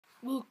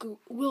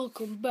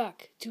Welcome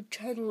back to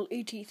Channel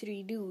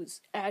 83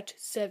 News at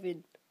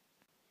 7.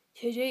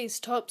 Today's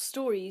top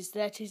story is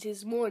that it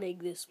is morning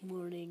this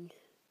morning.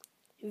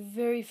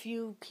 Very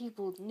few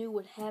people knew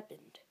what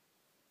happened.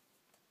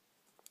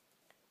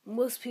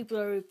 Most people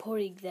are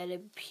reporting that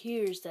it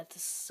appears that the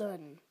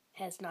sun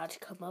has not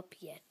come up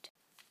yet,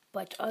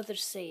 but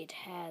others say it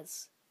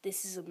has.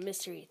 This is a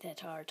mystery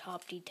that our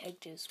top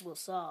detectives will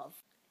solve.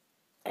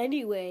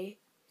 Anyway,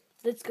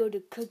 let's go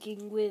to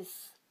cooking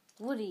with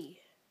Woody.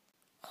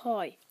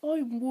 Hi,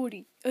 I'm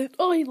Woody, and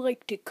I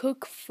like to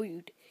cook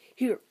food.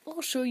 Here,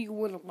 I'll show you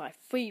one of my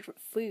favorite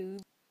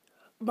foods.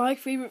 My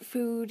favorite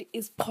food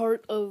is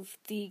part of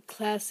the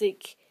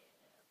classic,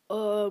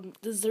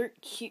 dessert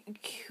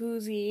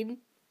cuisine.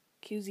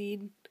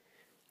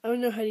 I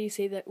don't know how you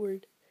say that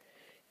word.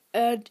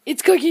 And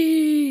it's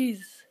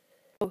cookies!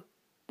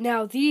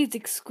 Now, these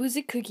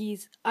exquisite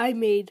cookies I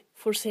made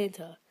for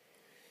Santa.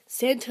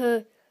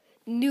 Santa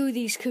knew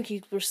these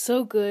cookies were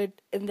so good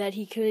and that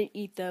he couldn't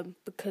eat them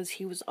because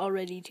he was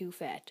already too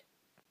fat.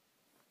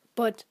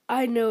 But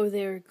I know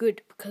they're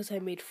good because I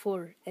made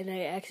 4 and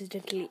I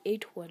accidentally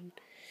ate one.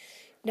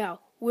 Now,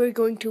 we're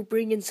going to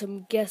bring in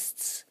some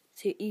guests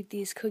to eat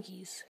these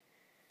cookies.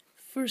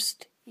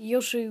 First,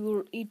 Yoshi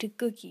will eat a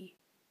cookie.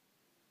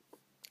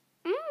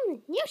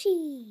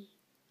 Yoshi!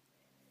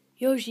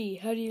 Yoshi,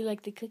 how do you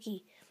like the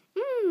cookie?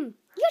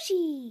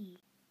 Yoshi!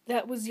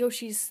 That was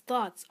Yoshi's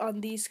thoughts on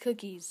these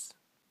cookies.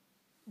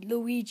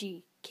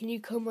 Luigi, can you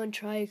come and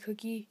try a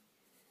cookie?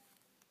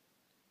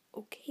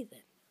 Okay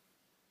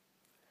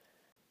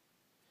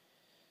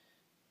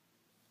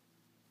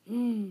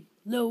then.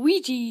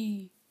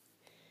 Luigi!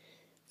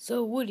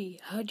 So Woody,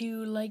 how do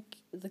you like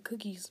the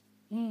cookies?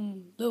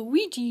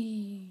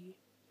 Luigi!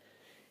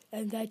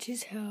 And that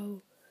is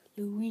how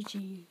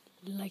Luigi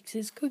likes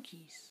his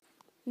cookies.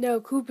 Now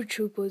Koopa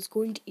Troopa is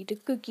going to eat a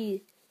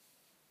cookie.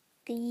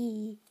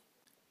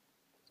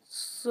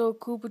 So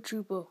Koopa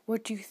Troopa,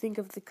 what do you think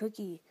of the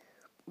cookie?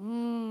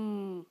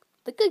 The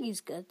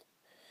cookie's good.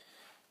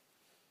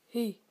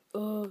 Hey,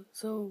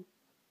 so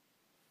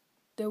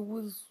that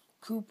was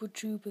Koopa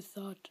Troopa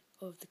thought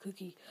of the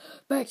cookie.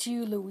 Back to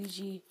you,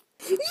 Luigi.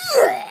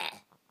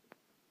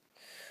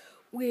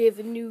 We have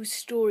a new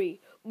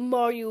story.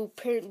 Mario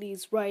apparently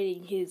is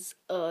riding he's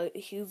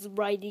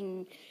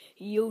riding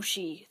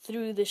Yoshi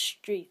through the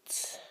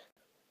streets.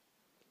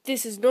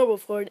 This is normal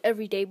for an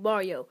everyday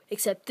Mario,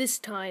 except this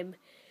time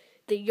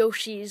the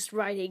Yoshi is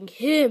riding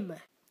him.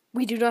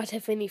 We do not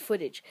have any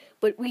footage,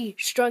 but we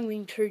strongly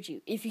encourage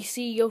you, if you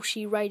see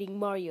Yoshi riding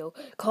Mario,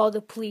 call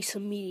the police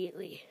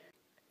immediately.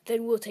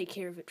 Then we'll take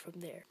care of it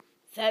from there.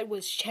 That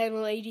was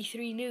Channel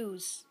 83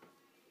 News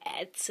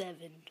at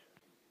 7.